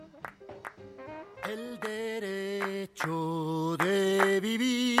derecho de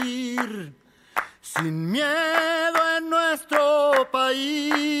vivir sin miedo en nuestro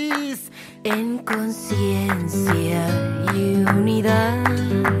país, en conciencia y unidad,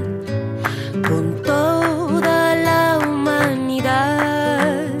 con toda la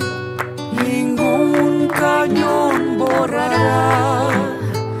humanidad. Ningún cañón borrará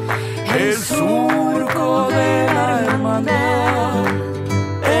el surco de la hermandad,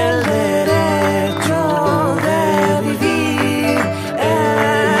 el derecho de vivir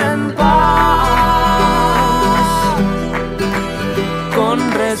en paz, con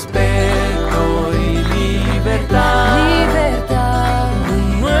respeto y libertad.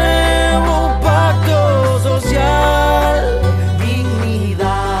 Un nuevo pacto social,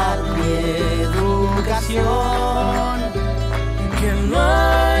 dignidad y educación, que no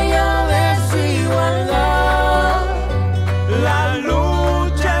haya desigualdad. La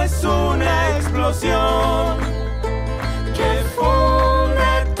lucha es una explosión que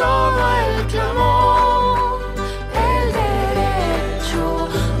funde todo el clamor, el derecho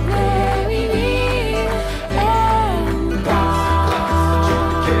de vivir en paz.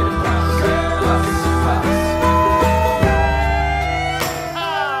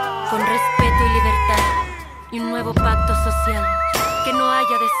 Con respeto y libertad y un nuevo pacto social, que no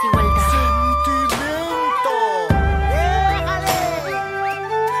haya desigualdad.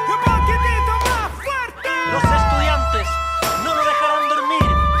 Los estudiantes no lo dejarán dormir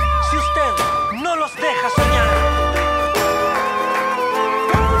si usted no los deja soñar.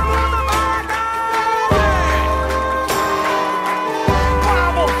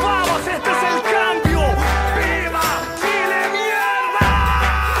 ¡Vamos, vamos! ¡Este es el cambio! ¡Viva Chile, mierda!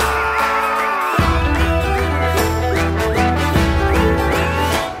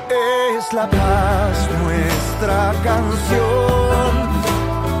 Es la paz nuestra canción,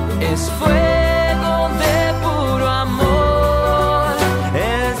 es fuego de puro amor,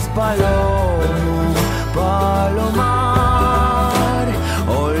 es palomar,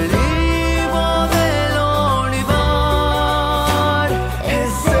 olivo del olivar,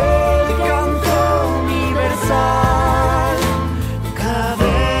 es el canto universal,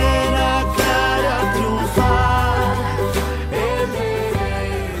 cadena clara triunfal, el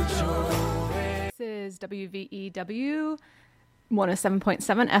derecho de... This is WVEW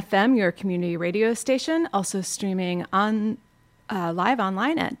 107.7 FM, your community radio station, also streaming on live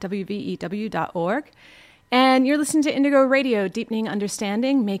online at wvew.org. And you're listening to Indigo Radio, deepening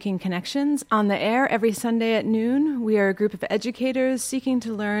understanding, making connections, on the air every Sunday at noon. We are a group of educators seeking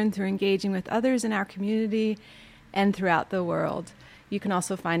to learn through engaging with others in our community and throughout the world. You can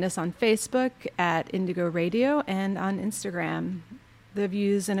also find us on Facebook at Indigo Radio and on Instagram. The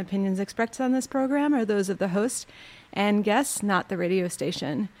views and opinions expressed on this program are those of the host and guests, not the radio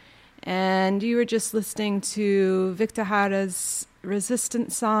station. And you were just listening to Victor Jara's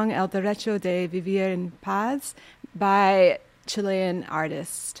resistance song El Derecho de Vivir en Paz by Chilean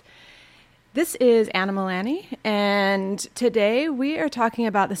artist. This is Anna Milani, and today we are talking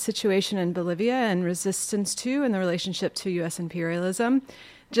about the situation in Bolivia and resistance to and the relationship to U.S. imperialism.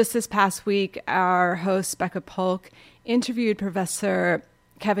 Just this past week, our host, Becca Polk, interviewed Professor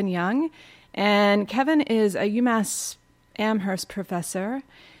Kevin Young, and Kevin is a UMass Amherst professor.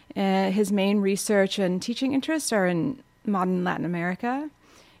 His main research and teaching interests are in modern Latin America.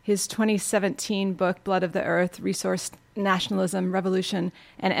 His 2017 book, Blood of the Earth, Resource Nationalism, Revolution,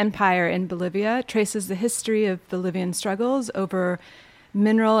 and Empire in Bolivia, traces the history of Bolivian struggles over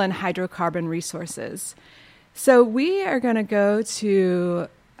mineral and hydrocarbon resources. So we are going to go to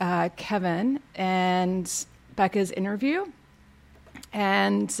Kevin and Becca's interview,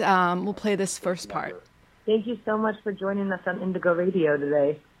 and we'll play this first part. Thank you so much for joining us on Indigo Radio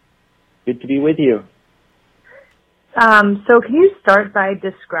today. Good to be with you. So can you start by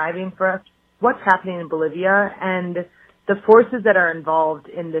describing for us what's happening in Bolivia and the forces that are involved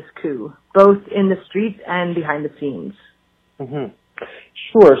in this coup, both in the streets and behind the scenes? Mm-hmm.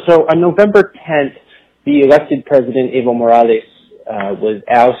 Sure. So on November 10th, the elected president, Evo Morales, was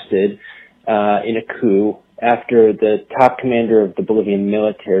ousted in a coup after the top commander of the Bolivian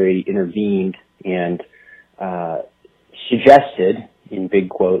military intervened and suggested, in big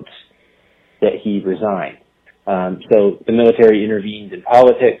quotes, that he resign. So the military intervened in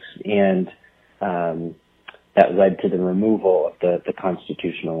politics, and that led to the removal of the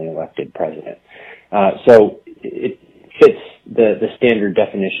constitutionally elected president. So it fits the standard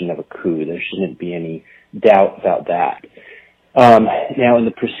definition of a coup. There shouldn't be any doubt about that. Now, in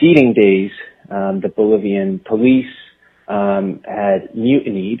the preceding days, the Bolivian police had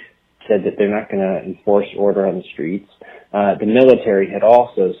mutinied, said that they're not going to enforce order on the streets. The military had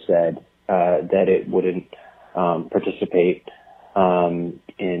also said that it wouldn't participate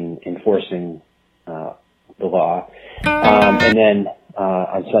in enforcing the law. And then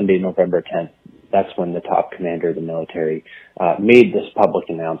on Sunday, November 10th, that's when the top commander of the military made this public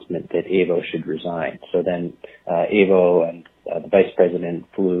announcement that Evo should resign. So then Evo and the vice president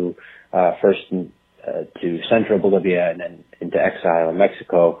flew first to central Bolivia and then into exile in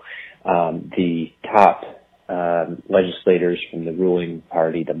Mexico. The top legislators from the ruling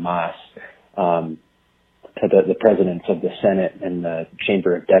party, the MAS, the presidents of the Senate and the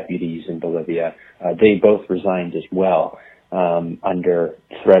Chamber of Deputies in Bolivia, they both resigned as well under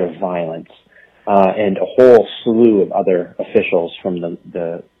threat of violence. And a whole slew of other officials from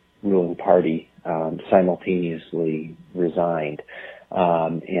the ruling party simultaneously resigned.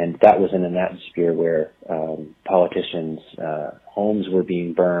 And that was in an atmosphere where politicians' homes were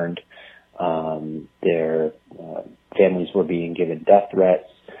being burned, their families were being given death threats.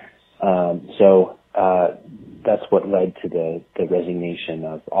 So that's what led to the resignation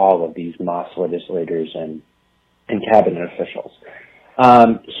of all of these MAS legislators and cabinet officials.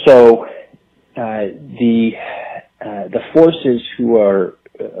 So the forces who are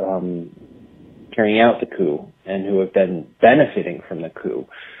carrying out the coup and who have been benefiting from the coup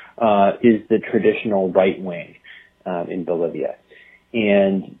is the traditional right wing in Bolivia.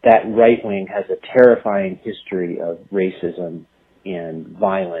 And that right wing has a terrifying history of racism and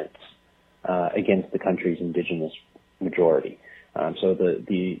violence against the country's indigenous majority. So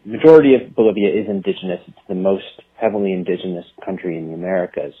the majority of Bolivia is indigenous. It's the most heavily indigenous country in the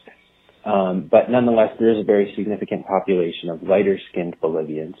Americas. But nonetheless, there is a very significant population of lighter-skinned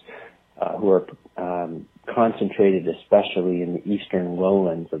Bolivians who are concentrated especially in the eastern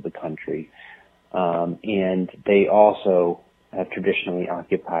lowlands of the country. And they also have traditionally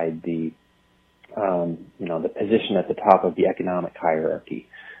occupied the position at the top of the economic hierarchy,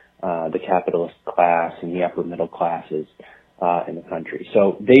 the capitalist class and the upper middle classes in the country.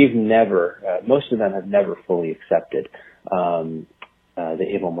 So they've never, most of them have never fully accepted the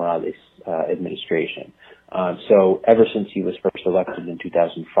Evo Morales administration. So ever since he was first elected in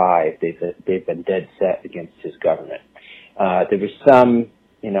 2005, they've been dead set against his government. There was some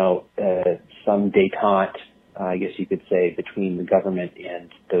détente, I guess you could say, between the government and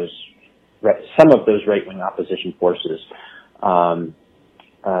some of those right-wing opposition forces,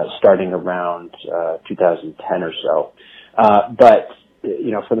 starting around 2010 or so. But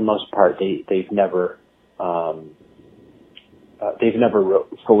for the most part, they've never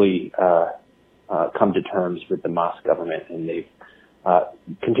fully come to terms with the MAS government, and they've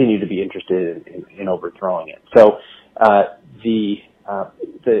continued to be interested in overthrowing it. So the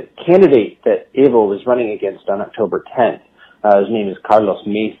candidate that Evo was running against on October 10th, his name is Carlos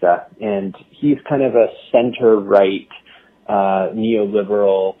Mesa, and he's kind of a center-right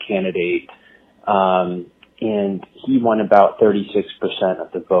neoliberal candidate, and he won about 36%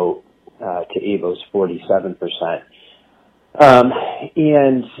 of the vote to Evo's 47%.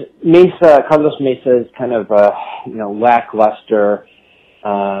 And Carlos Mesa is kind of a lackluster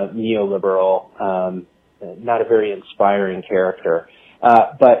neoliberal, not a very inspiring character.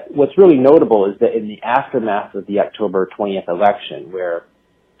 But what's really notable is that in the aftermath of the October 20th election, where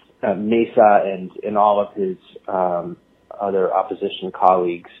Mesa and all of his other opposition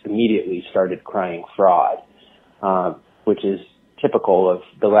colleagues immediately started crying fraud, which is typical of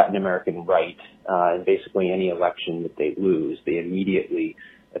the Latin American right. And basically any election that they lose, they immediately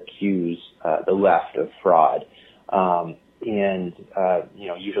accuse the left of fraud, and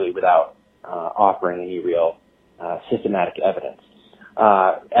usually without offering any real systematic evidence,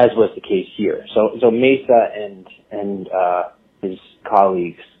 as was the case here. So Mesa and his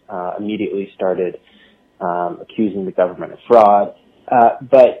colleagues immediately started accusing the government of fraud.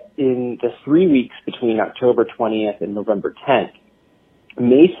 But in the 3 weeks between October 20th and November 10th,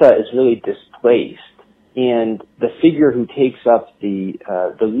 Mesa is really displaced, and the figure who takes up the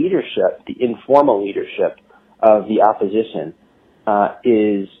leadership, the informal leadership of the opposition,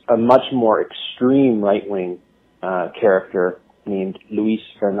 is a much more extreme right-wing character named Luis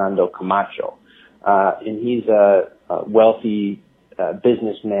Fernando Camacho, and he's a wealthy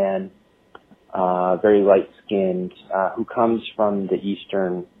businessman, very light-skinned, who comes from the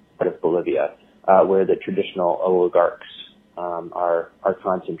eastern part of Bolivia, where the traditional oligarchs are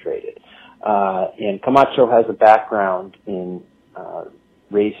concentrated. And Camacho has a background in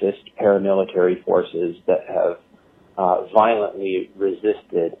racist paramilitary forces that have violently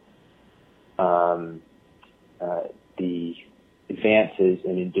resisted the advances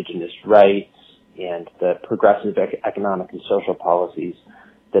in indigenous rights and the progressive economic and social policies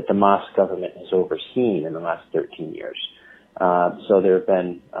that the MAS government has overseen in the last 13 years. So there have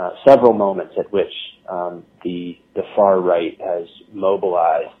been several moments at which the far right has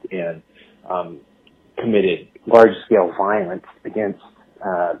mobilized and committed large-scale violence against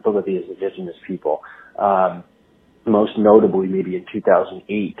Bolivia's indigenous people. Most notably, maybe in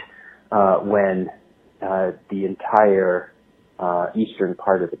 2008, when the entire eastern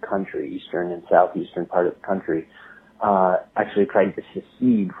part of the country, eastern and southeastern part of the country, actually tried to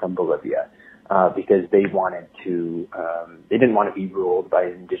secede from Bolivia because they wanted to, they didn't want to be ruled by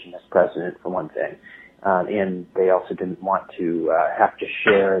an indigenous president, for one thing, and they also didn't want to have to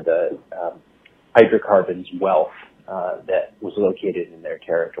share the hydrocarbons wealth that was located in their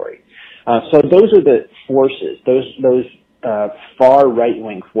territory. So those are the forces. Those far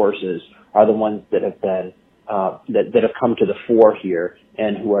right-wing forces are the ones that have been that have come to the fore here,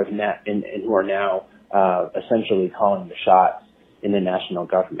 and who are now essentially calling the shots in the national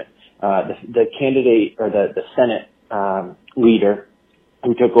government. The candidate or the Senate leader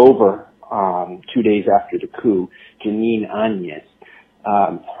who took over 2 days after the coup, Janine Áñez,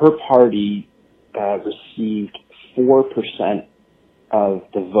 her party received 4% of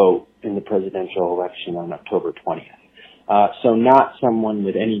the vote in the presidential election on October 20th. So not someone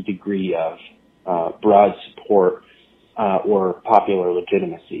with any degree of broad support or popular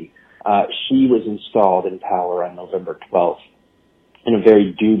legitimacy. She was installed in power on November 12th in a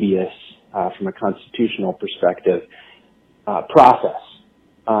very dubious, from a constitutional perspective, process.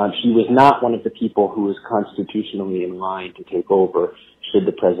 She was not one of the people who was constitutionally in line to take over should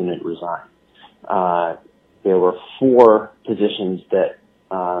the president resign. There were 4 positions that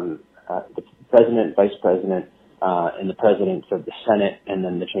the president, vice president, and the presidents of the Senate, and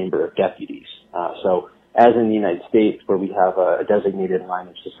then the Chamber of Deputies. So as in the United States, where we have a designated line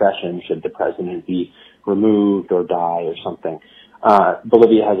of succession should the president be removed or die or something,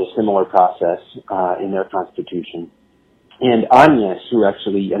 Bolivia has a similar process in their constitution. And Áñez, who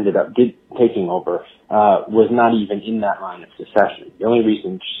actually ended up taking over, was not even in that line of succession. The only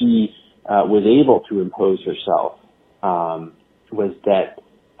reason she was able to impose herself was that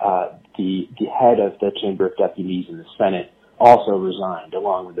the head of the Chamber of Deputies in the Senate also resigned,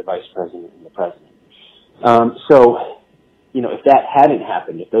 along with the vice president and the president. So, if that hadn't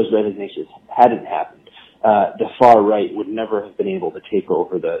happened, if those resignations hadn't happened, the far right would never have been able to take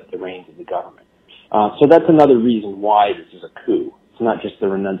over the reins of the government. So that's another reason why this is a coup. It's not just the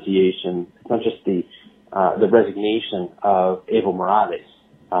renunciation, it's not just the resignation of Evo Morales.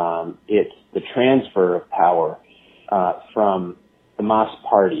 It's the transfer of power from the MAS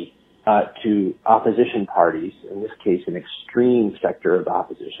party to opposition parties, in this case an extreme sector of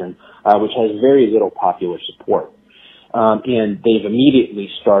opposition, which has very little popular support. And they've immediately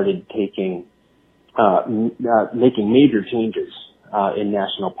started making major changes in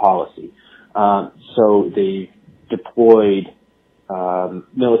national policy. So they deployed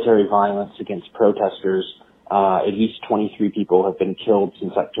military violence against protesters. At least 23 people have been killed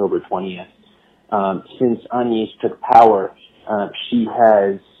since October 20th. Since Áñez took power, she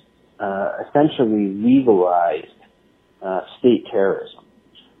has essentially legalized state terrorism.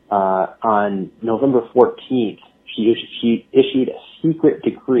 On November 14th, she issued a secret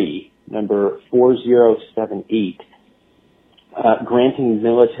decree, number 4078, granting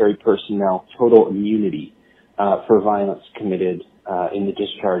military personnel total immunity for violence committed in the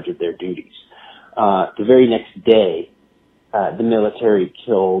discharge of their duties. The very next day, the military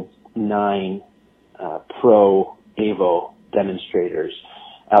killed 9 pro-Evo demonstrators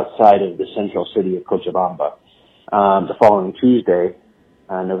outside of the central city of Cochabamba. The following Tuesday,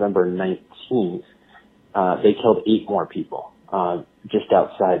 November 19th, they killed 8 more people just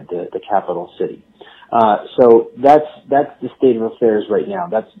outside the capital city. So that's the state of affairs right now.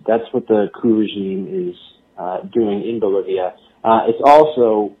 That's what the coup regime is doing in Bolivia. It's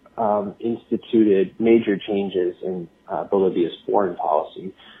also instituted major changes in Bolivia's foreign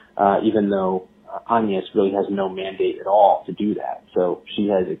policy, even though Áñez really has no mandate at all to do that. So she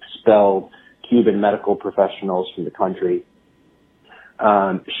has expelled Cuban medical professionals from the country.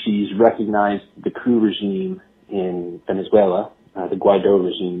 She's recognized the coup regime in Venezuela, the Guaido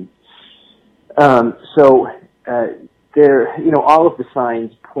regime. So all of the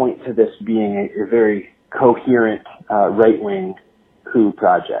signs point to this being a very coherent right-wing coup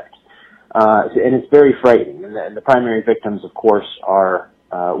project. And it's very frightening. And the primary victims, of course, are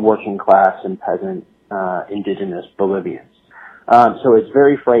working class and peasant indigenous Bolivians. So it's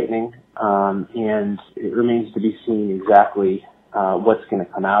very frightening, and it remains to be seen exactly what's going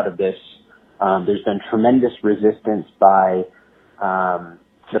to come out of this. There's been tremendous resistance by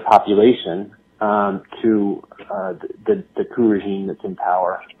the population to the coup regime that's in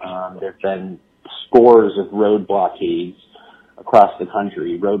power. There have been scores of road blockades across the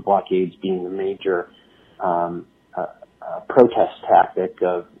country, road blockades being the major protest tactic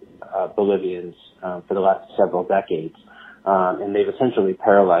of Bolivians for the last several decades. And they've essentially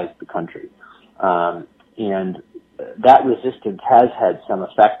paralyzed the country. And that resistance has had some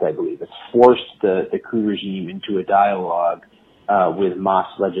effect, I believe. It's forced the coup regime into a dialogue with MAS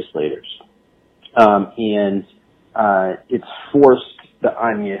legislators. And it's forced the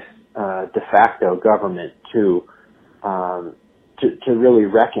Áñez de facto government to really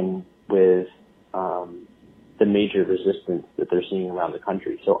reckon with the major resistance that they're seeing around the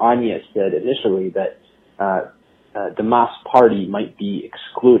country. So Áñez said initially that the MAS party might be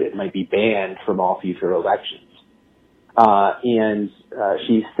excluded, might be banned from all future elections. And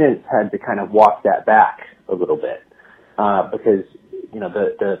she's since had to kind of walk that back a little bit, because, you know,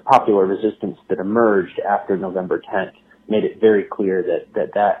 the popular resistance that emerged after November 10th made it very clear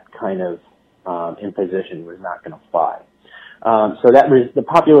that kind of imposition was not going to fly. So the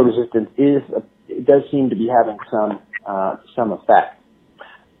popular resistance it does seem to be having some effect.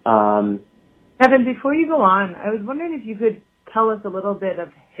 Kevin, before you go on, I was wondering if you could tell us a little bit of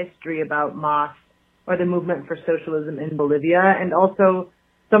history about MAS, or the movement for socialism in Bolivia, and also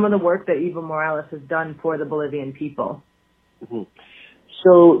some of the work that Evo Morales has done for the Bolivian people. Mm-hmm.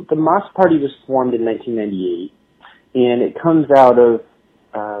 So the MAS party was formed in 1998, and it comes out of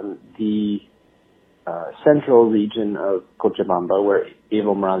the central region of Cochabamba, where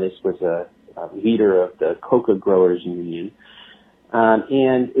Evo Morales was a leader of the Coca Growers Union.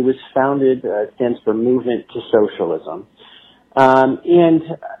 And it was founded, stands for Movement to Socialism. And,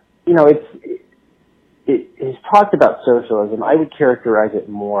 you know, it is talked about socialism. I would characterize it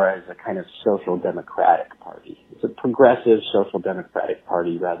more as a kind of social democratic party. It's a progressive social democratic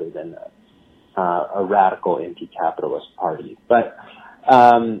party rather than a radical anti-capitalist party. But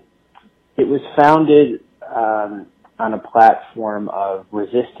it was founded on a platform of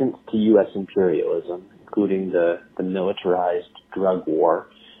resistance to U.S. imperialism, including the militarized drug war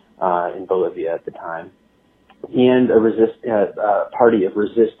in Bolivia at the time, and a party of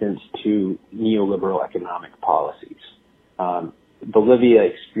resistance to neoliberal economic policies. Bolivia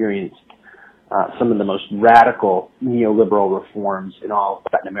experienced some of the most radical neoliberal reforms in all of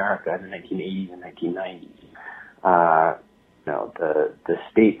Latin America in the 1980s and 1990s. The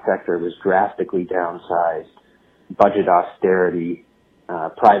state sector was drastically downsized, budget austerity,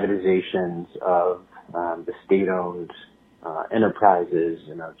 privatizations of the state-owned enterprises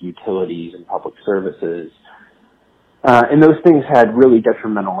and of utilities and public services. And those things had really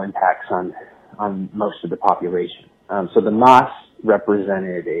detrimental impacts on most of the population. So the MAS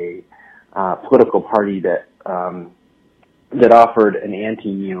represented a political party that offered an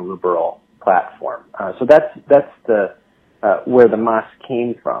anti-neoliberal platform. So that's the where the MAS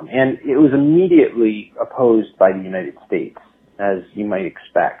came from, and it was immediately opposed by the United States, as you might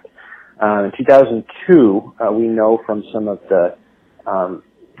expect. In 2002, we know from some of the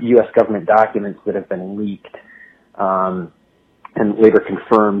U.S. government documents that have been leaked and later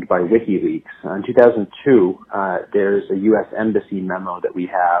confirmed by WikiLeaks. In 2002, there's a U.S. Embassy memo that we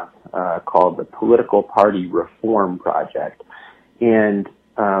have called the Political Party Reform Project. And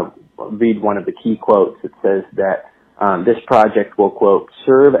I'll read one of the key quotes. It says that this project will, quote,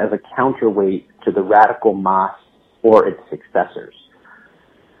 serve as a counterweight to the radical MAS or its successors.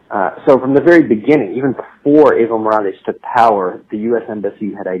 So from the very beginning, even before Evo Morales took power, the U.S.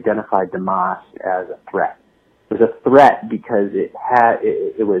 Embassy had identified the MAS as a threat. It was a threat because it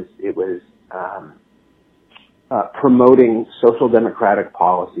was promoting social democratic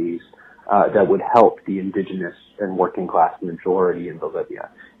policies that would help the indigenous and working class majority in Bolivia,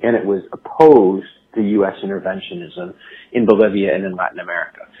 and it was opposed to U.S. interventionism in Bolivia and in Latin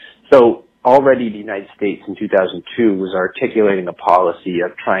America. So already the United States in 2002 was articulating a policy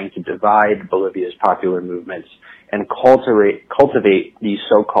of trying to divide Bolivia's popular movements and cultivate these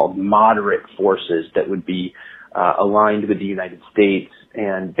so-called moderate forces that would be aligned with the United States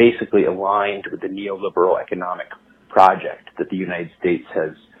and basically aligned with the neoliberal economic project that the United States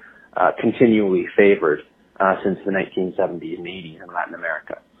has continually favored since the 1970s and 80s in Latin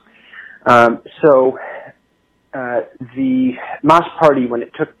America. So the MAS party, when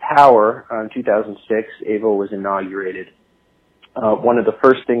it took power in 2006, Evo was inaugurated. One of the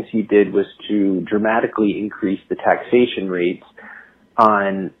first things he did was to dramatically increase the taxation rates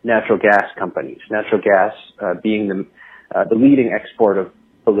on natural gas companies. Natural gas being the leading export of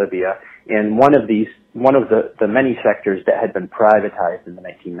Bolivia, and one of the many sectors that had been privatized in the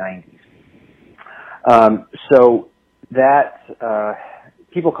 1990s. So that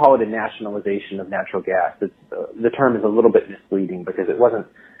people call it a nationalization of natural gas. The term is a little bit misleading because it wasn't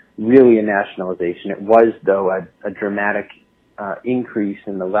really a nationalization. It was, though, a dramatic increase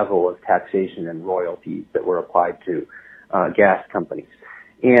in the level of taxation and royalties that were applied to gas companies.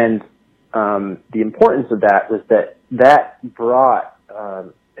 And the importance of that was that brought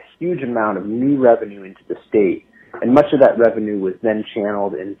a huge amount of new revenue into the state, and much of that revenue was then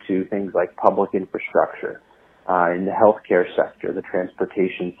channeled into things like public infrastructure, in the healthcare sector, the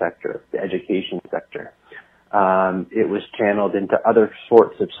transportation sector, the education sector. It was channeled into other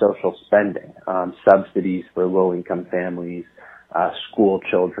sorts of social spending, subsidies for low-income families, school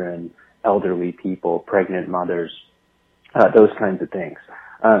children, elderly people, pregnant mothers, those kinds of things.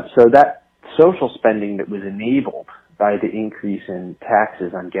 So that social spending that was enabled by the increase in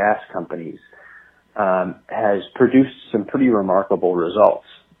taxes on gas companies has produced some pretty remarkable results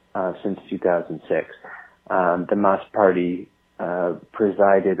since 2006. The Mas Party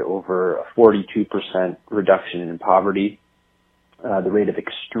presided over a 42% reduction in poverty. The rate of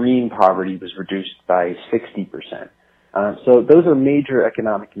extreme poverty was reduced by 60%. So those are major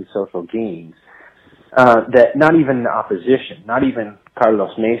economic and social gains that not even the opposition, not even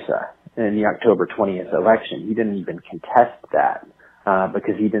Carlos Mesa in the October 20th election, he didn't even contest that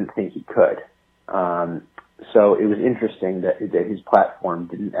because he didn't think he could. So it was interesting that his platform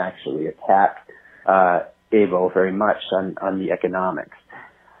didn't actually attack Evo very much on the economics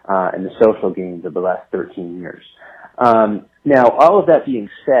and the social gains of the last 13 years. Now, all of that being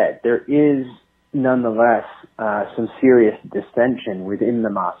said, there is nonetheless some serious dissension within the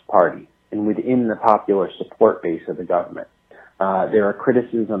Mas Party and within the popular support base of the government. There are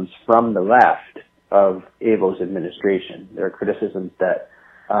criticisms from the left of Evo's administration. There are criticisms that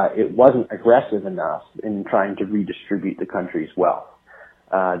it wasn't aggressive enough in trying to redistribute the country's wealth.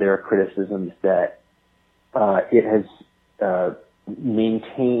 There are criticisms that it has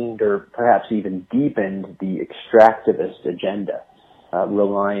maintained or perhaps even deepened the extractivist agenda,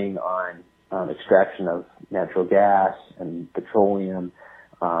 relying on extraction of natural gas and petroleum,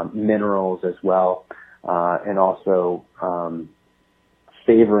 minerals as well, and also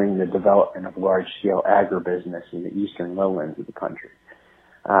favoring the development of large-scale agribusiness in the eastern lowlands of the country.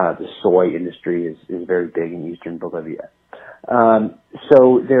 The soy industry is very big in eastern Bolivia.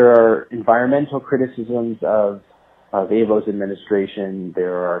 So there are environmental criticisms of Evo's administration.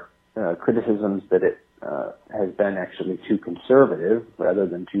 There are criticisms that it has been actually too conservative rather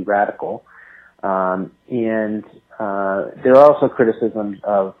than too radical. And there are also criticisms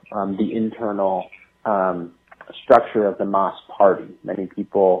of the internal structure of the Mas Party. Many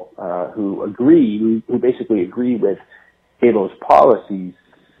people who basically agree with Evo's policies,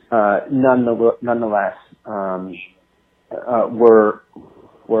 nonetheless were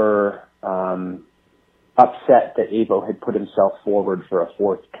upset that Evo had put himself forward for a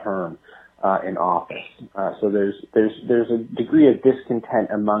fourth term in office. So there's a degree of discontent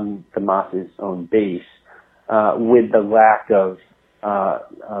among the Mas's own base with the lack of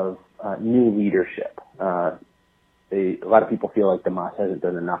new leadership. A lot of people feel like the Mas hasn't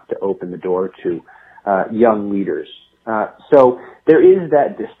done enough to open the door to young leaders. So there is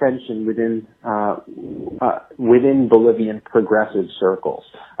that dissension within Bolivian progressive circles.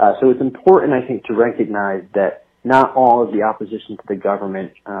 So it's important, I think, to recognize that not all of the opposition to the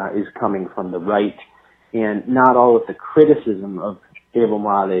government is coming from the right, and not all of the criticism of Evo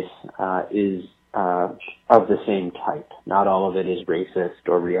Morales is of the same type. Not all of it is racist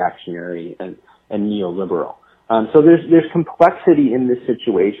or reactionary and neoliberal. So there's complexity in this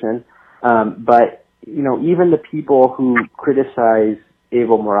situation, but even the people who criticize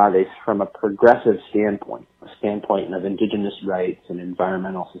Evo Morales from a progressive standpoint, a standpoint of indigenous rights and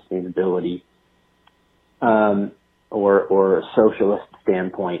environmental sustainability, or a socialist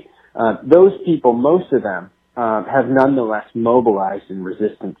standpoint, those people, most of them, have nonetheless mobilized in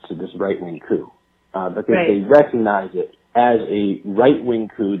resistance to this right-wing coup, because they recognize it as a right-wing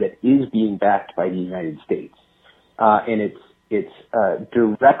coup that is being backed by the United States, and it's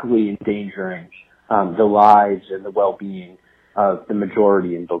directly endangering the lives and the well-being of the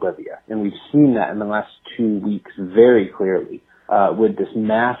majority in Bolivia. And we've seen that in the last 2 weeks very clearly with this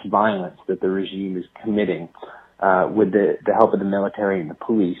mass violence that the regime is committing with the help of the military and the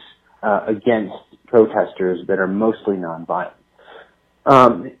police against protesters that are mostly nonviolent.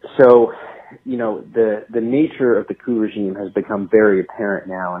 So, the nature of the coup regime has become very apparent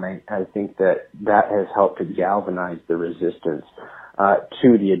now, and I think that has helped to galvanize the resistance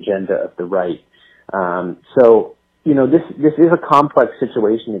to the agenda of the right. So, this is a complex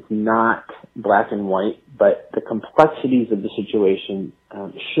situation. It's not black and white, but the complexities of the situation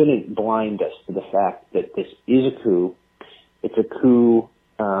shouldn't blind us to the fact that this is a coup. It's a coup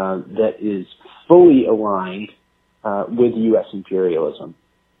that is fully aligned with U.S. imperialism.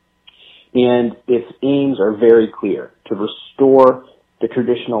 And its aims are very clear: to restore the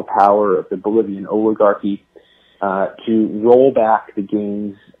traditional power of the Bolivian oligarchy, to roll back the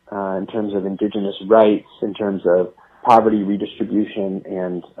gains in terms of indigenous rights, in terms of poverty redistribution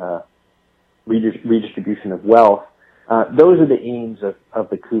and redistribution of wealth. Those are the aims of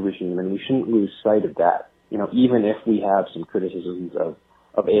the coup regime, and we shouldn't lose sight of that. Even if we have some criticisms of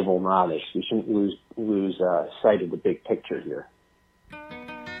Evo Morales, we shouldn't lose sight of the big picture here.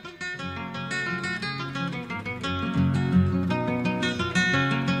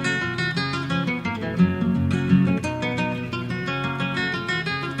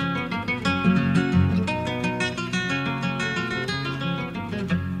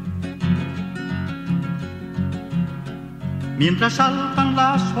 Mientras saltan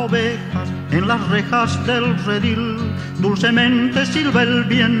las ovejas en las rejas del redil, dulcemente silba el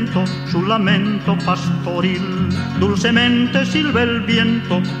viento su lamento pastoril. Dulcemente silba el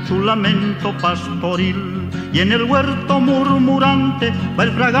viento su lamento pastoril. Y en el huerto murmurante va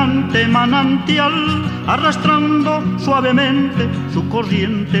el fragante manantial, arrastrando suavemente su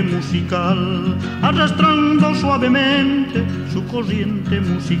corriente musical. Arrastrando suavemente su corriente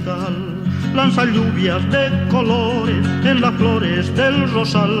musical. Lanza lluvias de colores en las flores del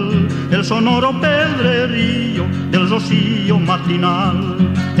rosal, el sonoro pedrerío del rocío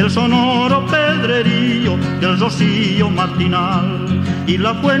matinal, el sonoro pedrerío del rocío matinal. Y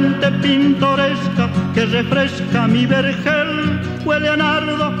la fuente pintoresca que refresca mi vergel huele a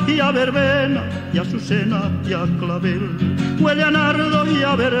nardo y a verbena y a azucena y a clavel. Huele a nardo y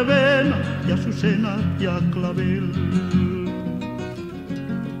a verbena y a azucena y a clavel.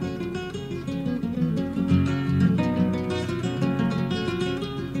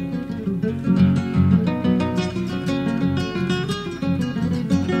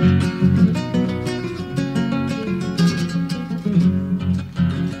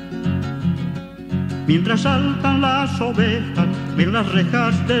 Mientras saltan las ovejas en las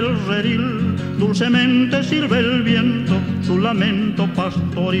rejas del redil, dulcemente sirve el viento su lamento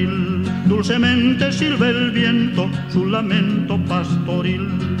pastoril. Dulcemente sirve el viento su lamento pastoril.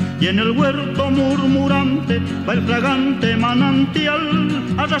 Y en el huerto murmurante va el fragante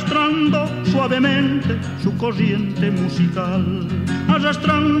manantial, arrastrando suavemente su corriente musical.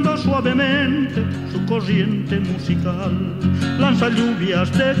 Arrastrando suavemente su corriente musical. Lanza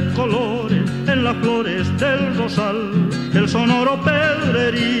lluvias de colores en las flores del rosal, el sonoro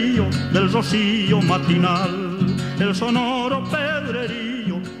pedrerío del rocío matinal. El sonoro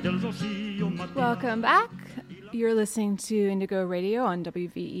pedrerío del rocío matinal. Welcome back. You're listening to Indigo Radio on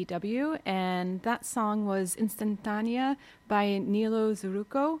WVEW, and that song was Instantánea by Nilo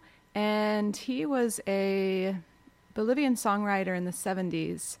Zuruco, and he was a Bolivian songwriter in the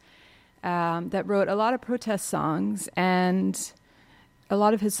 70s that wrote a lot of protest songs, and a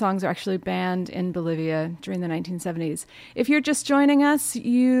lot of his songs are actually banned in Bolivia during the 1970s. If you're just joining us,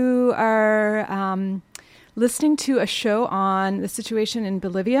 you are listening to a show on the situation in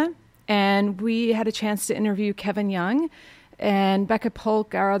Bolivia, and we had a chance to interview Kevin Young, and Becca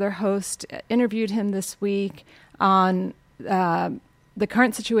Polk, our other host, interviewed him this week on the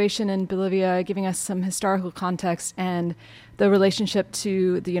current situation in Bolivia, giving us some historical context and the relationship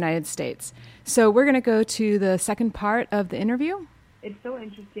to the United States. So we're going to go to the second part of the interview. It's so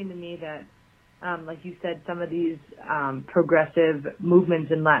interesting to me that, like you said, some of these progressive movements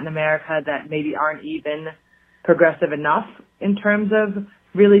in Latin America that maybe aren't even progressive enough in terms of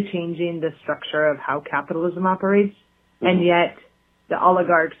really changing the structure of how capitalism operates, and yet the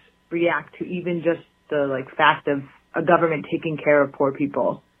oligarchs react to even just the fact of a government taking care of poor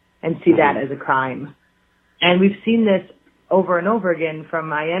people and see that as a crime. And we've seen this over and over again,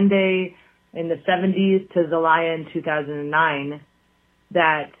 from Allende in the 70s to Zelaya in 2009,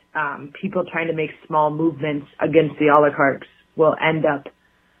 that people trying to make small movements against the oligarchs will end up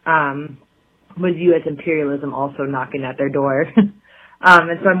with U.S. imperialism also knocking at their door.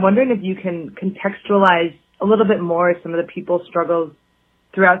 And so I'm wondering if you can contextualize a little bit more some of the people's struggles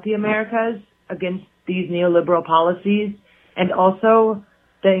throughout the Americas against these neoliberal policies, and also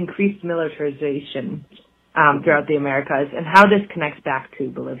the increased militarization throughout the Americas, and how this connects back to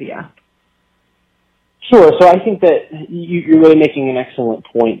Bolivia. Sure. So I think that you're really making an excellent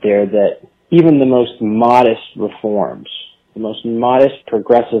point there, that even the most modest reforms, the most modest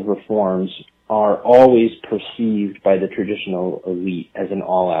progressive reforms, are always perceived by the traditional elite as an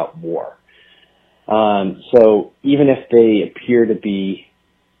all-out war. So even if they appear to be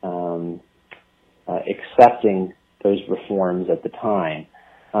accepting those reforms at the time,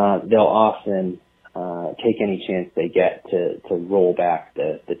 they'll often take any chance they get to roll back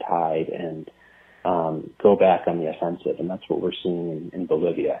the tide and go back on the offensive, and that's what we're seeing in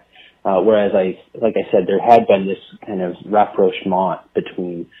Bolivia. Whereas like I said, there had been this kind of rapprochement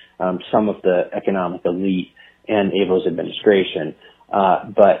between some of the economic elite and Evo's administration.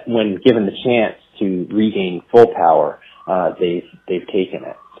 But when given the chance to regain full power, they've taken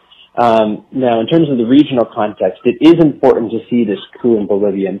it. Now, in terms of the regional context, it is important to see this coup in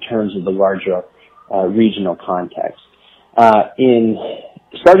Bolivia in terms of the larger regional context.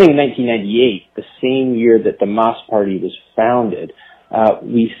 Starting in 1998, the same year that the MAS party was founded,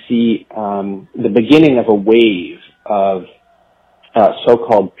 we see the beginning of a wave of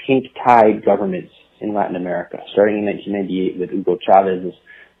so-called pink tide governments in Latin America, starting in 1998 with Hugo Chávez's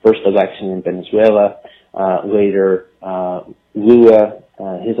first election in Venezuela, later Lula,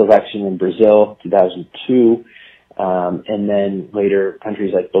 his election in Brazil, 2002, and then later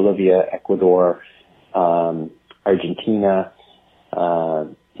countries like Bolivia, Ecuador, Argentina,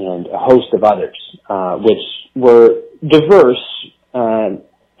 and a host of others, which were diverse.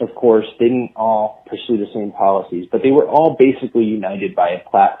 Of course, they didn't all pursue the same policies, but they were all basically united by a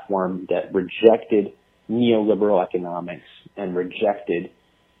platform that rejected neoliberal economics and rejected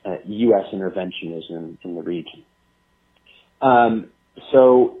U.S. interventionism in the region.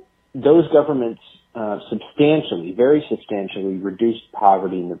 So those governments very substantially reduced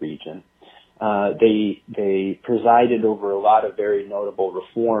poverty in the region. They presided over a lot of very notable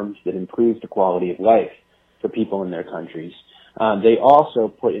reforms that improved the quality of life for people in their countries. They also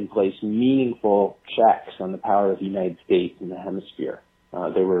put in place meaningful checks on the power of the United States in the hemisphere.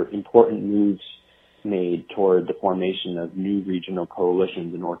 There were important moves made toward the formation of new regional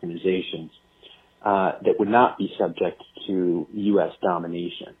coalitions and organizations that would not be subject to U.S.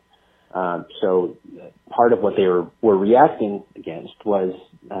 domination. So part of what they were reacting against was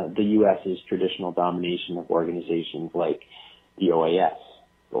the U.S.'s traditional domination of organizations like the OAS,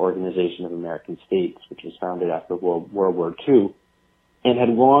 the Organization of American States, which was founded after World War II, and had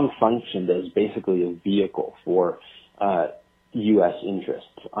long functioned as basically a vehicle for U.S. interests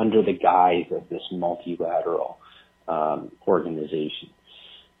under the guise of this multilateral organization.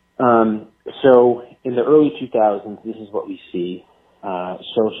 So in the early 2000s, this is what we see,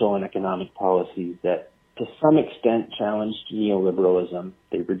 social and economic policies that to some extent challenged neoliberalism.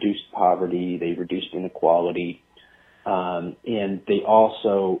 They reduced poverty, they reduced inequality, and they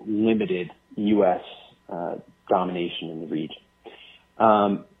also limited U.S. domination in the region.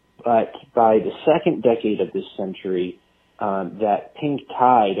 But by the second decade of this century, that pink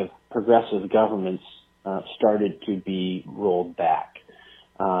tide of progressive governments started to be rolled back.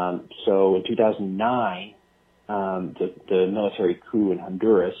 So in 2009, the military coup in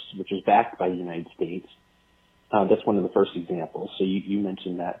Honduras, which was backed by the United States, that's one of the first examples. So you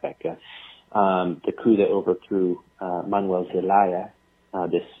mentioned that, Becca. The coup that overthrew Manuel Zelaya,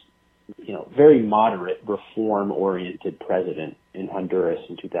 this very moderate, reform-oriented president in Honduras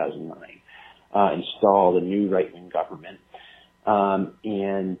in 2009, installed a new right-wing government.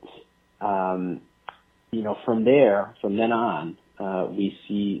 From then on, we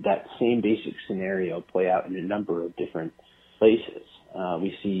see that same basic scenario play out in a number of different places.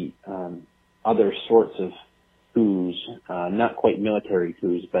 We see other sorts of coups, not quite military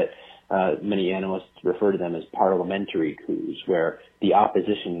coups, but many analysts refer to them as parliamentary coups, where the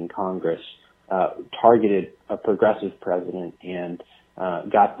opposition in Congress targeted a progressive president and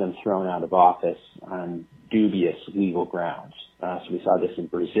got them thrown out of office on dubious legal grounds. So we saw this in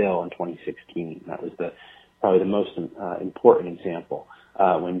Brazil in 2016. That was probably the most important example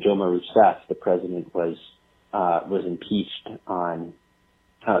when Dilma Rousseff, the president, was impeached on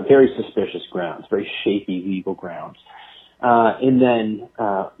very suspicious grounds, very shaky legal grounds. And then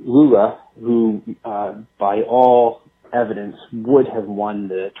Lula, who by all evidence would have won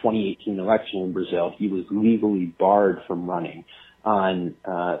the 2018 election in Brazil, he was legally barred from running on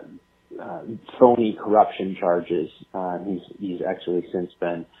phony corruption charges. He's actually since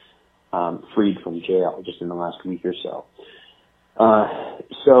been freed from jail just in the last week or so.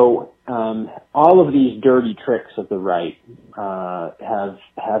 So all of these dirty tricks of the right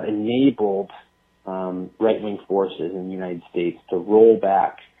have enabled right-wing forces in the United States to roll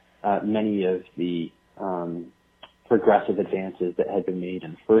back many of the progressive advances that had been made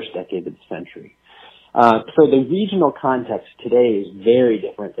in the first decade of the century. So the regional context today is very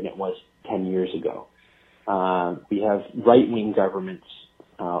different than it was 10 years ago. We have right-wing governments,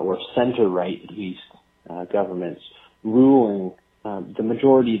 or center-right at least, governments ruling the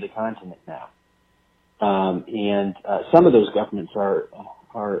majority of the continent now. And some of those governments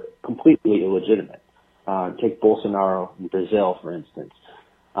are completely illegitimate. Take Bolsonaro in Brazil, for instance.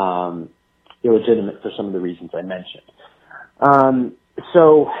 Illegitimate for some of the reasons I mentioned.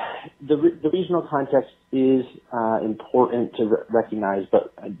 So the regional context is important to recognize,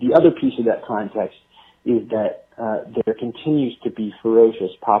 but the other piece of that context is that there continues to be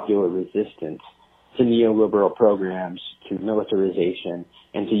ferocious popular resistance to neoliberal programs, to militarization,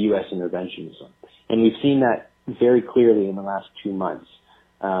 and to U.S. interventionism. And we've seen that very clearly in the last 2 months.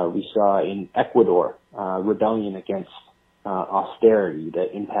 We saw in Ecuador rebellion against austerity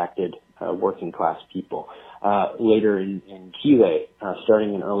that impacted working class people. Later in Chile,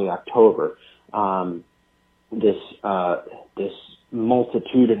 starting in early October, this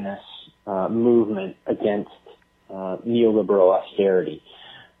multitudinous movement against neoliberal austerity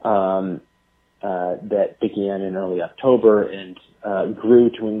that began in early October and grew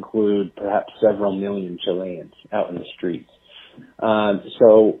to include perhaps several million Chileans out in the streets. And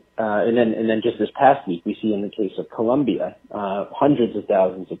then just this past week, we see in the case of Colombia, hundreds of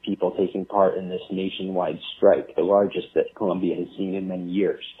thousands of people taking part in this nationwide strike, the largest that Colombia has seen in many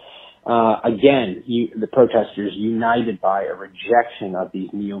years. Again, the protesters united by a rejection of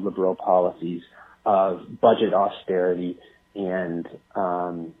these neoliberal policies of budget austerity and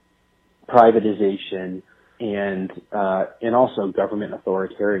privatization and also government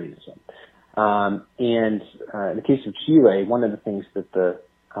authoritarianism. And in the case of Chile, one of the things that the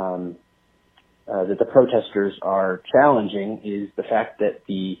protesters are challenging is the fact that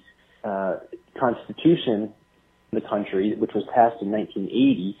the constitution of the country, which was passed in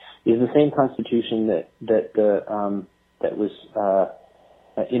 1980, is the same constitution that was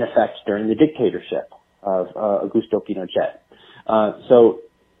in effect during the dictatorship of Augusto Pinochet. So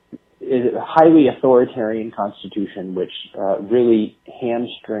it's a highly authoritarian constitution which really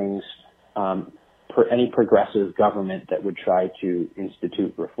hamstrings any progressive government that would try to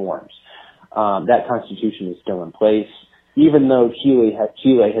institute reforms. That constitution is still in place, even though Chile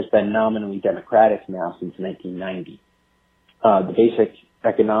has been nominally democratic now since 1990. The basic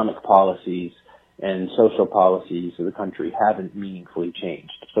economic policies and social policies of the country haven't meaningfully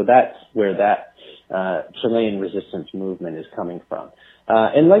changed. So that's where that Chilean resistance movement is coming from.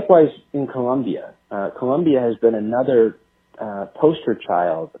 And likewise in Colombia. Colombia has been another poster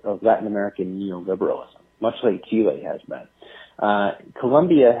child of Latin American neoliberalism, much like Chile has been.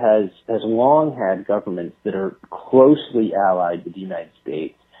 Colombia has long had governments that are closely allied with the United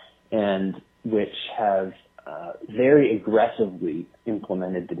States and which have very aggressively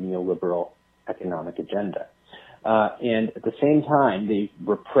implemented the neoliberal economic agenda. And at the same time, they've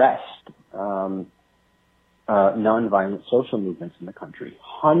repressed nonviolent social movements in the country.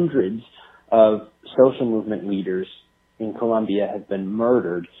 Hundreds of social movement leaders in Colombia have been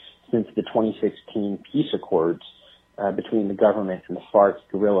murdered since the 2016 peace accords between the government and the FARC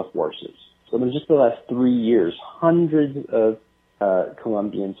guerrilla forces. So in just the last 3 years, hundreds of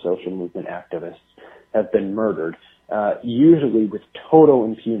Colombian social movement activists have been murdered, usually with total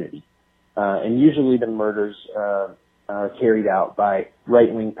impunity. And usually the murders are carried out by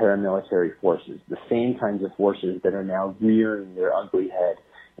right-wing paramilitary forces, the same kinds of forces that are now rearing their ugly head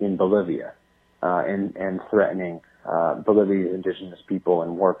in Bolivia and threatening Bolivia's indigenous people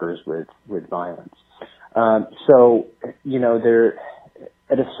and workers with violence. So, there,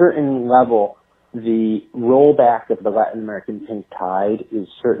 at a certain level, the rollback of the Latin American pink tide is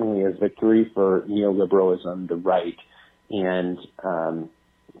certainly a victory for neoliberalism, the right, and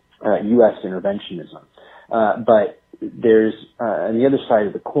U.S. interventionism. But there's, on the other side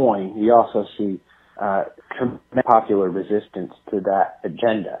of the coin, we also see tremendous popular resistance to that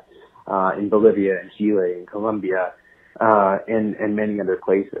agenda in Bolivia and Chile and Colombia and many other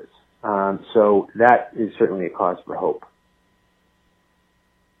places. So that is certainly a cause for hope.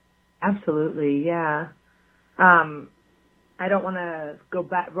 Absolutely, yeah. I don't want to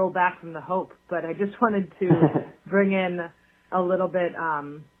roll back from the hope, but I just wanted to bring in a little bit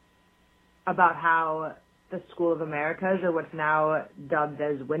about how the School of Americas, or what's now dubbed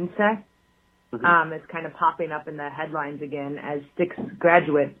as WINSEC, is kind of popping up in the headlines again as 6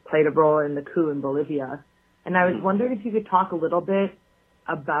 graduates played a role in the coup in Bolivia. And I was wondering if you could talk a little bit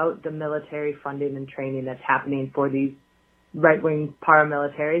about the military funding and training that's happening for these right-wing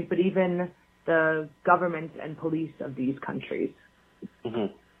paramilitaries, but even the governments and police of these countries.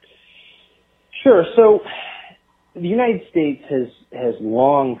 Mm-hmm. Sure. So the United States has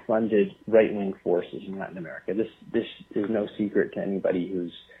long funded right-wing forces in Latin America. This is no secret to anybody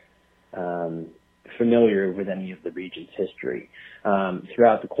who's familiar with any of the region's history.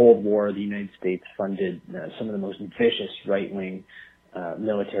 Throughout the Cold War, the United States funded some of the most vicious right-wing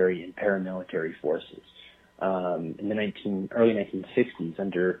military and paramilitary forces. In the early 1960s,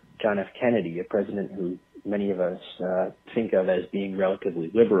 under John F. Kennedy, a president who many of us think of as being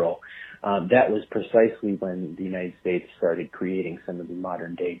relatively liberal, that was precisely when the United States started creating some of the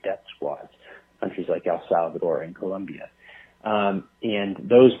modern-day death squads. countries like El Salvador and Colombia. And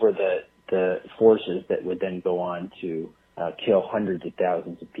those were the forces that would then go on to kill hundreds of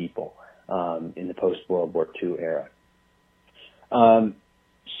thousands of people in the post-World War II era.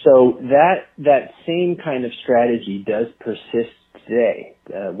 So that same kind of strategy does persist today.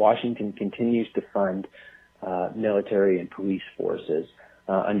 Washington continues to fund military and police forces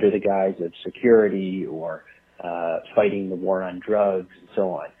under the guise of security or fighting the war on drugs and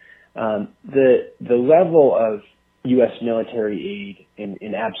so on. The level of U.S. military aid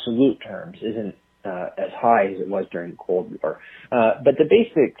in absolute terms isn't as high as it was during the Cold War, but the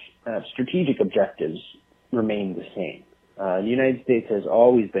basic strategic objectives remain the same. The United States has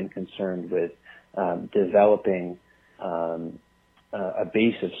always been concerned with developing a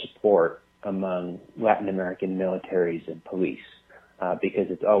base of support among Latin American militaries and police, because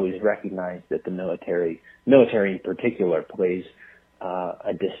it's always recognized that the military in particular plays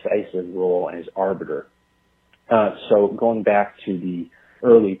a decisive role as arbiter. So going back to the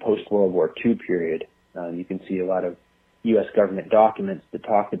early post-World War II period, you can see a lot of U.S. government documents that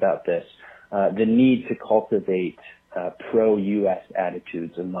talk about this, the need to cultivate pro-U.S.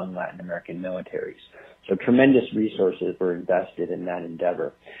 attitudes among Latin American militaries. So tremendous resources were invested in that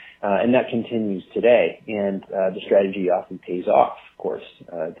endeavor. And that continues today, and the strategy often pays off. Of course,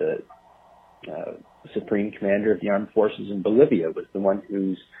 the Supreme Commander of the Armed Forces in Bolivia was the one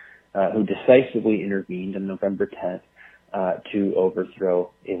who decisively intervened on November 10th to overthrow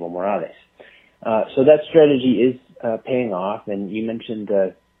Evo Morales. So that strategy is paying off, and you mentioned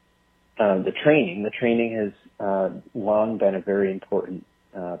the training. The training has long been a very important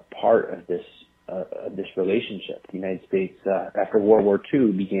part of this relationship. The United States, after World War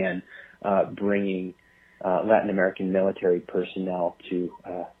II, began bringing Latin American military personnel to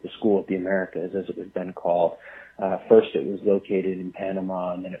the School of the Americas, as it was then called. First, it was located in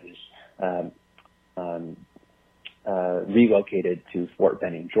Panama, and then it was relocated to Fort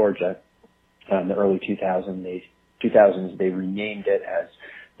Benning, Georgia. In the early 2000s, they renamed it as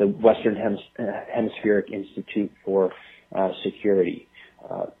the Western Hemispheric Institute for Security,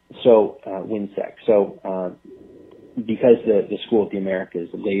 WINSEC. So because the School of the Americas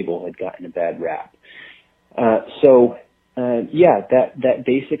label had gotten a bad rap. That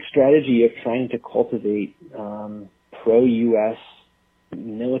basic strategy of trying to cultivate pro-U.S.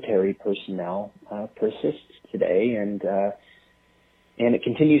 military personnel persists today, and it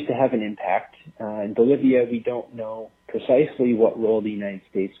continues to have an impact. In Bolivia, we don't know precisely what role the United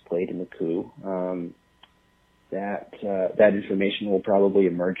States played in the coup. That information will probably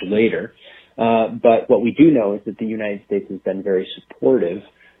emerge later. But what we do know is that the United States has been very supportive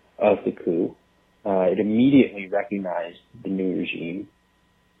of the coup. It immediately recognized the new regime.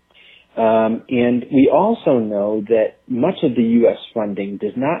 And we also know that much of the U.S. funding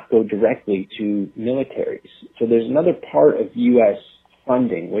does not go directly to militaries. So there's another part of U.S.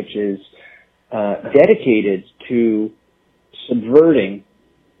 funding which is dedicated to subverting,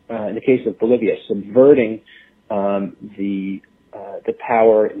 in the case of Bolivia, subverting the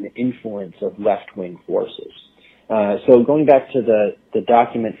power and the influence of left-wing forces. So going back to the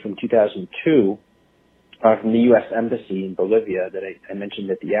document from 2002 from the U.S. Embassy in Bolivia that I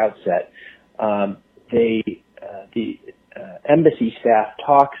mentioned at the outset, the embassy staff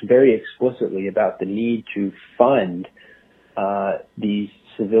talks very explicitly about the need to fund these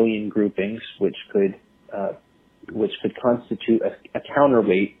civilian groupings, which could constitute a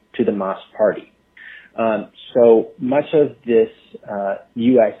counterweight to the MAS party. So much of this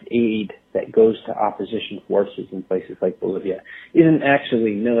U.S. aid that goes to opposition forces in places like Bolivia isn't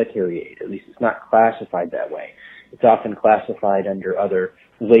actually military aid. At least it's not classified that way. It's often classified under other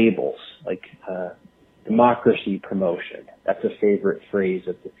labels, like democracy promotion. That's a favorite phrase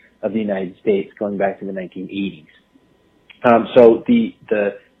of the United States going back to the 1980s. So the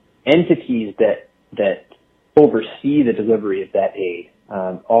entities that oversee the delivery of that aid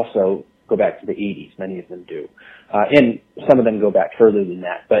also go back to the 80s. Many of them do, and some of them go back further than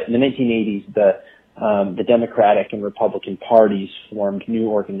that. But in the 1980s, the Democratic and Republican parties formed new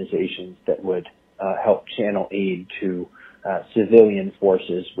organizations that would help channel aid to civilian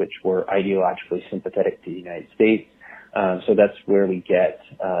forces which were ideologically sympathetic to the United States. So that's where we get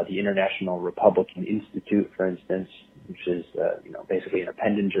the International Republican Institute, for instance, which is basically an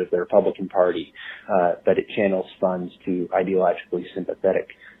appendage of the Republican Party, but it channels funds to ideologically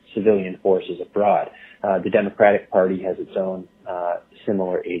sympathetic civilian forces abroad. The Democratic Party has its own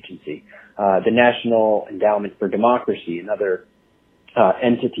similar agency. The National Endowment for Democracy, another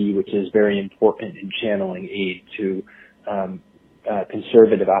entity which is very important in channeling aid to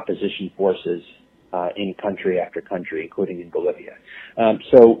conservative opposition forces in country after country, including in Bolivia.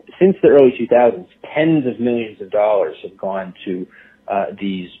 So since the early 2000s, tens of millions of dollars have gone to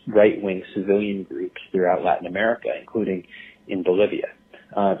these right-wing civilian groups throughout Latin America, including in Bolivia.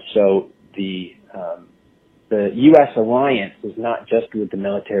 So the U.S. alliance is not just with the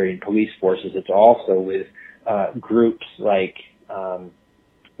military and police forces; it's also with groups like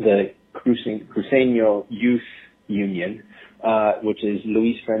the Cruceño Youth Union, which is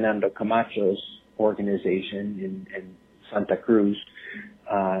Luis Fernando Camacho's organization in Santa Cruz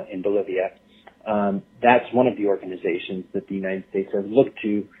in Bolivia. That's one of the organizations that the United States has looked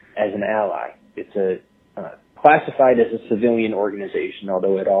to as an ally. It's classified as a civilian organization,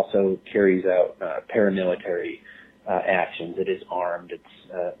 although it also carries out paramilitary actions. It is armed.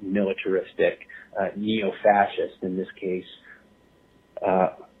 It's militaristic, neo-fascist in this case,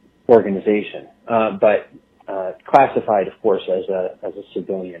 organization, but classified, of course, as a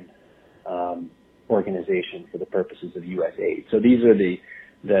civilian organization for the purposes of U.S. aid. So these are the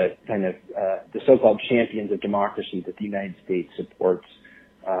kind of the so-called champions of democracy that the United States supports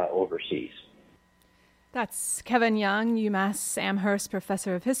overseas. That's Kevin Young, UMass Amherst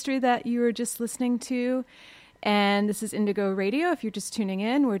professor of history that you were just listening to. And this is Indigo Radio. If you're just tuning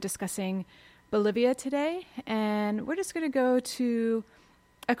in, we're discussing Bolivia today. And we're just going to go to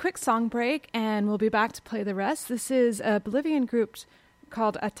a quick song break, and we'll be back to play the rest. This is a Bolivian group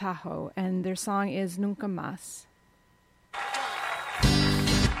called Atajo, and their song is Nunca Más.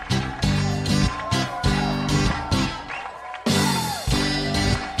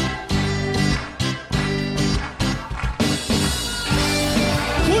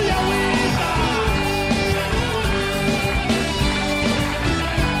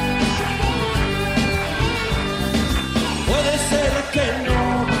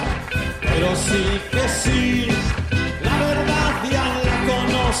 Sí que sí, la verdad ya la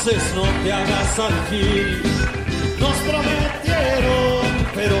conoces, no te hagas aquí. Nos prometieron,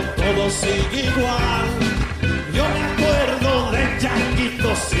 pero todo sigue igual. Yo me acuerdo de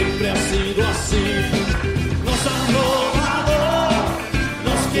Changuito, siempre ha sido así. Nos han robado,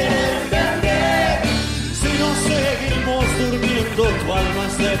 nos quieren vender. Si nos seguimos durmiendo, tu alma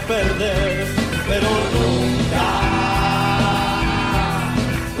es de perder, pero nunca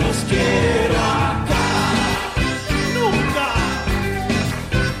quiero acá, nunca,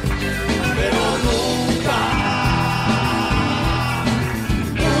 pero nunca,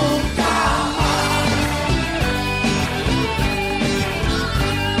 nunca más.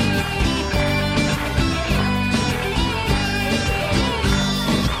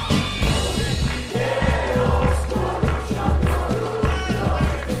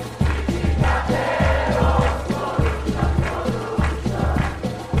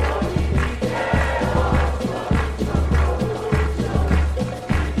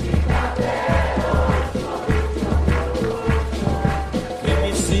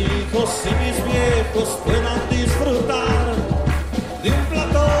 Puedan disfrutar de un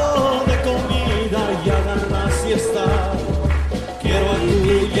plato de comida y hagan la siesta. Quiero a tu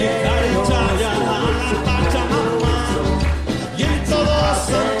hija echada a la Pachamama y en todos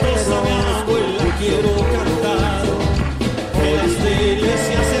santos a mi abuela quiero cantar. Que las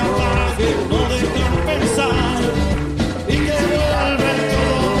delicias se apaguen, no dejan pensar y que vuelva el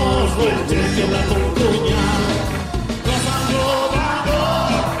todo el cheque la concuña. Nos han robado,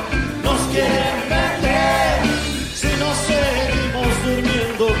 nos quieren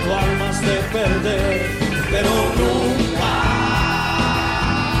tu alma es de perder, pero nunca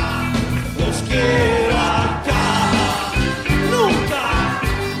los quiero acá, nunca,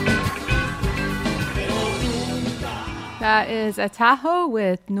 pero nunca. That is Atajo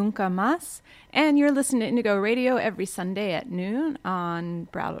with Nunca Más, and you're listening to Indigo Radio every Sunday at noon on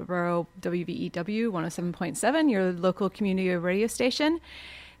Brattleboro WVEW 107.7, your local community radio station.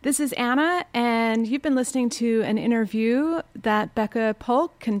 This is Anna, and you've been listening to an interview that Becca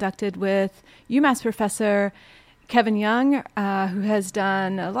Polk conducted with UMass professor Kevin Young, who has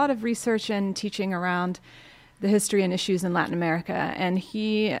done a lot of research and teaching around the history and issues in Latin America, and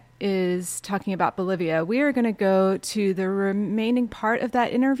he is talking about Bolivia. We are going to go to the remaining part of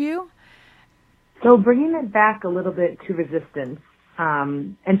that interview. So bringing it back a little bit to resistance,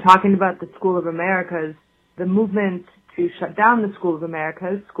 and talking about the School of Americas, the movement to shut down the School of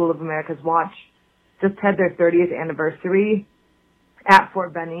America's Watch just had their 30th anniversary at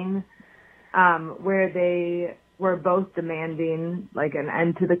Fort Benning, where they were both demanding like an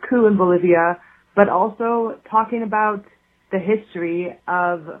end to the coup in Bolivia, but also talking about the history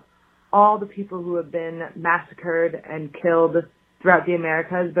of all the people who have been massacred and killed throughout the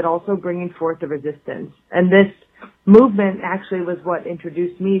Americas, but also bringing forth the resistance. And this movement actually was what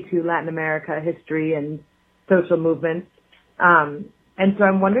introduced me to Latin America history and social movements. And so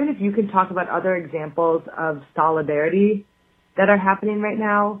I'm wondering if you can talk about other examples of solidarity that are happening right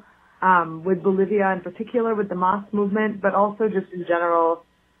now with Bolivia in particular, with the MAS movement, but also just in general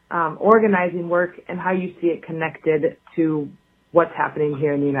organizing work and how you see it connected to what's happening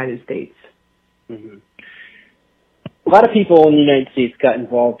here in the United States. Mm-hmm. A lot of people in the United States got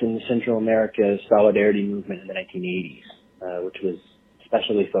involved in the Central America Solidarity movement in the 1980s, which was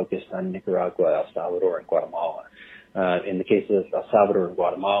especially focused on Nicaragua, El Salvador, and Guatemala. In the case of El Salvador and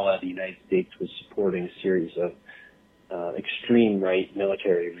Guatemala, the United States was supporting a series of extreme right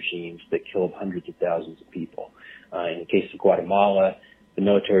military regimes that killed hundreds of thousands of people. In the case of Guatemala, the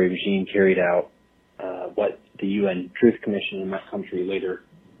military regime carried out what the UN Truth Commission in that country later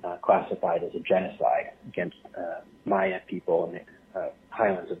classified as a genocide against Maya people in the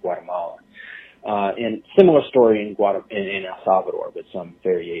highlands of Guatemala. And similar story in El Salvador with some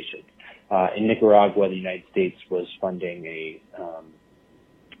variations. In Nicaragua, the United States was funding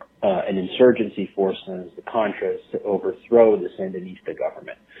an insurgency force known as the Contras to overthrow the Sandinista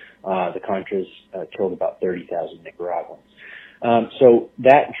government. The Contras killed about 30,000 Nicaraguans. So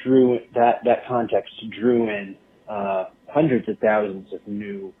that context drew in hundreds of thousands of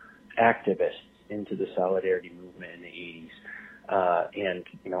new activists into the Solidarity movement in the 80s. And,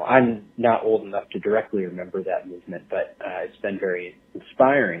 I'm not old enough to directly remember that movement, but it's been very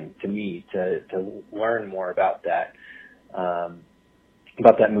inspiring to me to learn more about that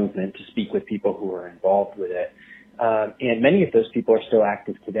movement, to speak with people who are involved with it. And many of those people are still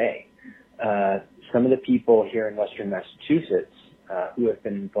active today. Some of the people here in Western Massachusetts who have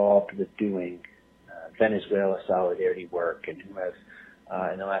been involved with doing Venezuela solidarity work and who have,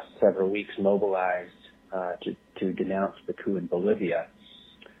 in the last several weeks, mobilized to denounce the coup in Bolivia.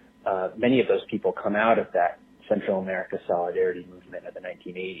 Many of those people come out of that Central America solidarity movement of the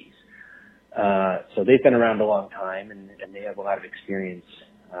 1980s. So they've been around a long time, and they have a lot of experience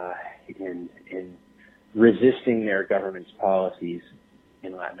in resisting their government's policies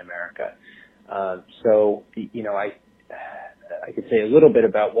in Latin America. So, I could say a little bit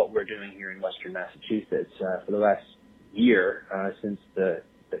about what we're doing here in Western Massachusetts. For the last year, since the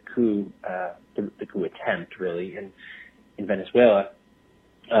coup attempt, really, in Venezuela,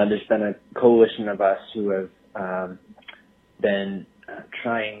 there's been a coalition of us who have been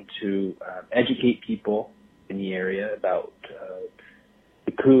trying to educate people in the area about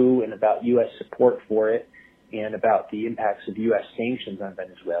the coup and about U.S. support for it and about the impacts of U.S. sanctions on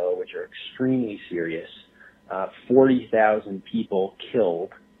Venezuela, which are extremely serious. 40,000 people killed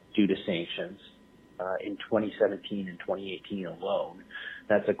due to sanctions in 2017 and 2018 alone.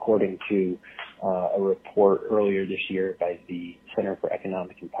 That's according to a report earlier this year by the Center for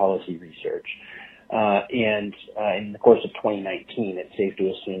Economic and Policy Research. And in the course of 2019, it's safe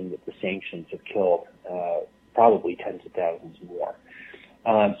to assume that the sanctions have killed probably tens of thousands more.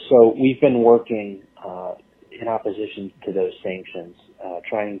 So we've been working in opposition to those sanctions,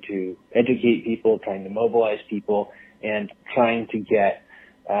 trying to educate people, trying to mobilize people, and trying to get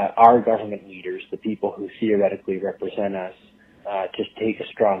our government leaders, the people who theoretically represent us, to take a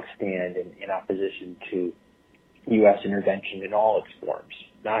strong stand in opposition to U.S. intervention in all its forms,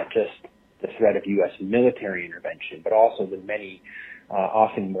 not just the threat of U.S. military intervention, but also the many,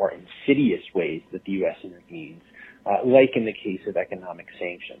 often more insidious ways that the U.S. intervenes, like in the case of economic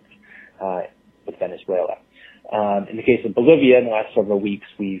sanctions with Venezuela. In the case of Bolivia, in the last several weeks,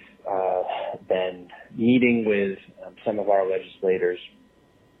 we've been meeting with some of our legislators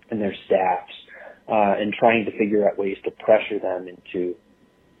and their staffs and trying to figure out ways to pressure them into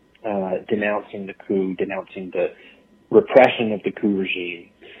denouncing the coup, denouncing the repression of the coup regime.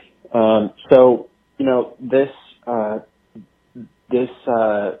 So, this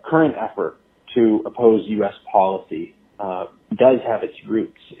current effort to oppose U.S. policy does have its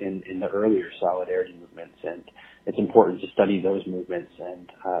roots in the earlier solidarity movements, and it's important to study those movements and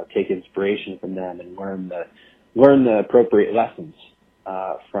take inspiration from them and learn the appropriate lessons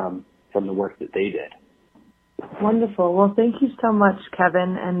from the work that they did. Wonderful. Well, thank you so much,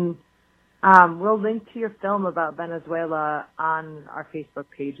 Kevin, and we'll link to your film about Venezuela on our Facebook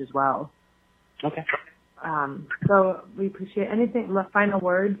page as well. Okay. So we appreciate anything. Final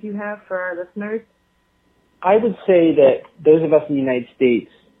words you have for our listeners? I would say that those of us in the United States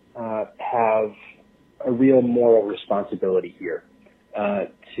have a real moral responsibility here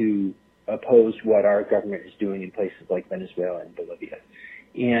to oppose what our government is doing in places like Venezuela and Bolivia.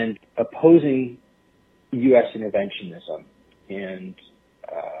 And opposing U.S. interventionism and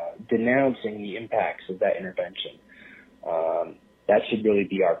denouncing the impacts of that intervention, that should really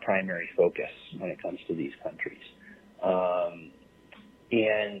be our primary focus when it comes to these countries.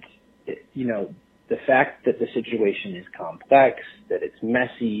 And, you know, the fact that the situation is complex, that it's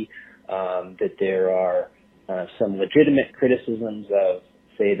messy, that there are some legitimate criticisms of,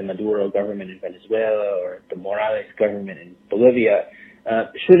 say, the Maduro government in Venezuela or the Morales government in Bolivia,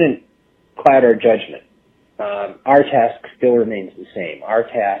 shouldn't cloud our judgment. Our task still remains the same. Our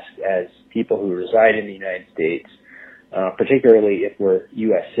task as people who reside in the United States, particularly if we're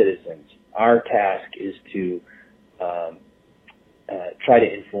U.S. citizens, our task is to try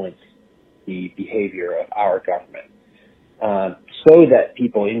to influence the behavior of our government so that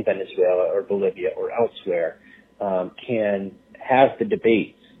people in Venezuela or Bolivia or elsewhere can have the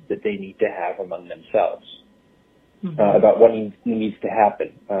debates that they need to have among themselves about what needs to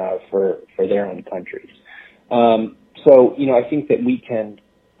happen for their own countries. So, you know, I think that we can,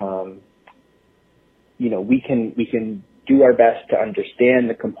 we can do our best to understand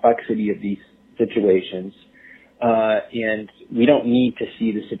the complexity of these situations, and we don't need to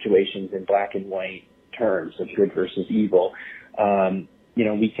see the situations in black and white terms of good versus evil.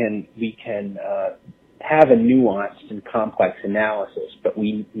 We can have a nuanced and complex analysis, but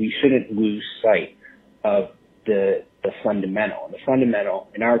we shouldn't lose sight of the fundamental. And the fundamental,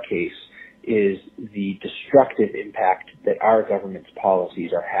 in our case, is the destructive impact that our government's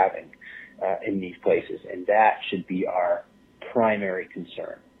policies are having in these places, and that should be our primary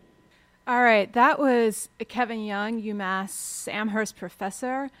concern. All right, that was Kevin Young, UMass Amherst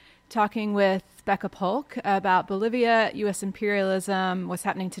professor, talking with Becca Polk about Bolivia, U.S. imperialism, what's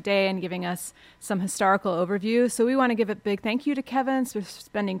happening today, and giving us some historical overview. So we want to give a big thank you to Kevin for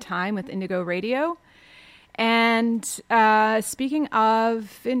spending time with Indigo Radio. And speaking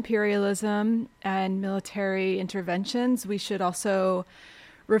of imperialism and military interventions, we should also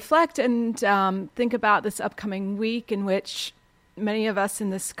reflect and think about this upcoming week in which many of us in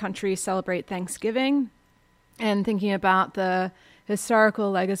this country celebrate Thanksgiving, and thinking about the historical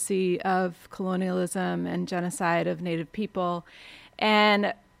legacy of colonialism and genocide of Native people.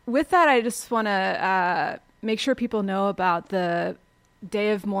 And with that, I just want to make sure people know about the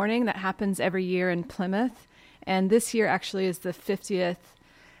Day of Mourning that happens every year in Plymouth. And this year actually is the 50th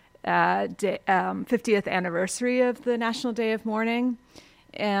anniversary of the National Day of Mourning.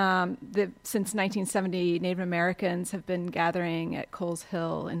 Since 1970, Native Americans have been gathering at Coles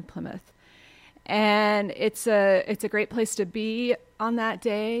Hill in Plymouth. And it's a great place to be on that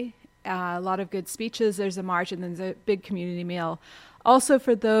day. A lot of good speeches. There's a march, and there's a big community meal. Also,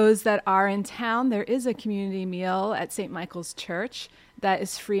 for those that are in town, there is a community meal at St. Michael's Church that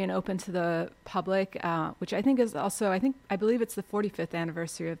is free and open to the public, which I think is also, I believe it's the 45th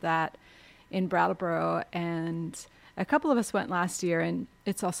anniversary of that in Brattleboro. And a couple of us went last year, and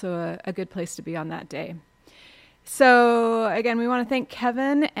it's also a good place to be on that day. So again, we want to thank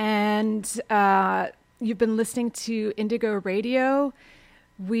Kevin, and you've been listening to Indigo Radio.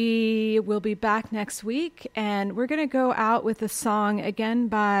 We will be back next week, and we're going to go out with a song again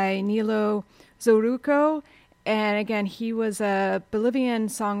by Nilo Zoruco. And again, he was a Bolivian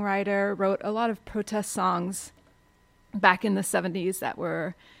songwriter, wrote a lot of protest songs back in the 70s that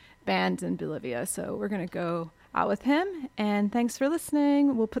were banned in Bolivia. So we're going to go out with him, and thanks for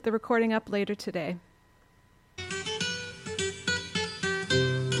listening. We'll put the recording up later today.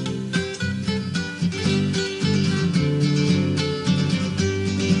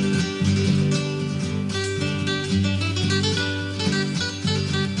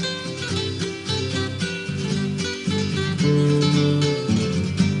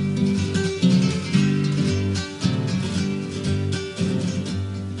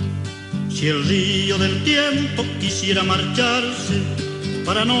 Si el río del tiempo quisiera marcharse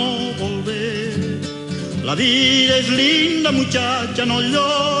para no volver, la vida es linda, muchacha, no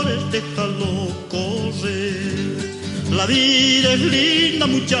llores, déjalo correr. La vida es linda,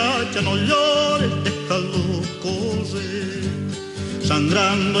 muchacha, no llores, déjalo correr.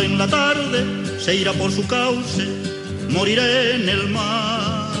 Sangrando en la tarde se irá por su cauce, morirá en el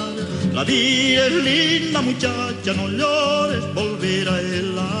mar. La vida es linda, muchacha, no llores, volverá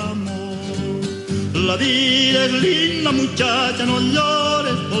el amor. La vida es linda, muchacha, no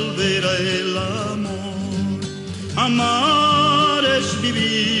llores, volverá el amor. Amar es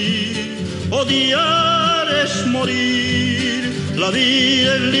vivir, odiar es morir. La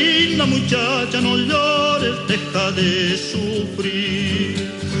vida es linda, muchacha, no llores, deja de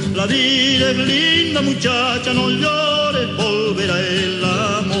sufrir. La vida es linda, muchacha, no llores, volverá el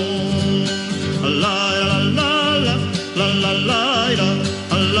amor. La la la la la la la la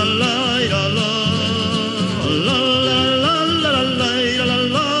la la la.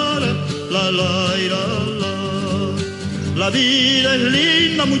 La vida es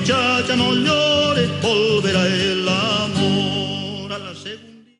linda, muchacha, no llores, volverá el